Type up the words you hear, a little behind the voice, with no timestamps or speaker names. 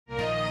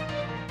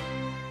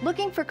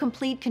Looking for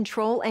complete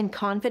control and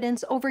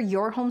confidence over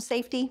your home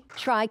safety?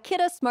 Try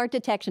Kidde Smart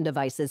Detection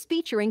Devices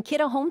featuring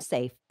Kidde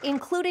HomeSafe,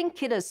 including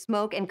Kidde's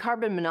smoke and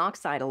carbon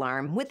monoxide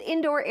alarm with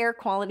indoor air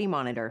quality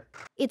monitor.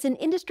 It's an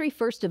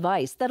industry-first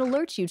device that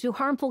alerts you to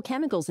harmful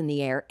chemicals in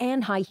the air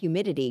and high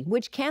humidity,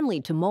 which can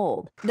lead to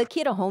mold. The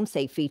Kidde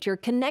HomeSafe feature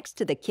connects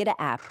to the Kidde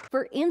app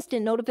for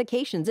instant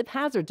notifications if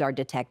hazards are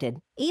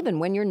detected, even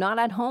when you're not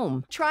at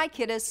home. Try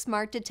Kidde's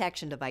Smart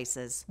Detection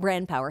Devices.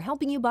 Brand power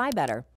helping you buy better.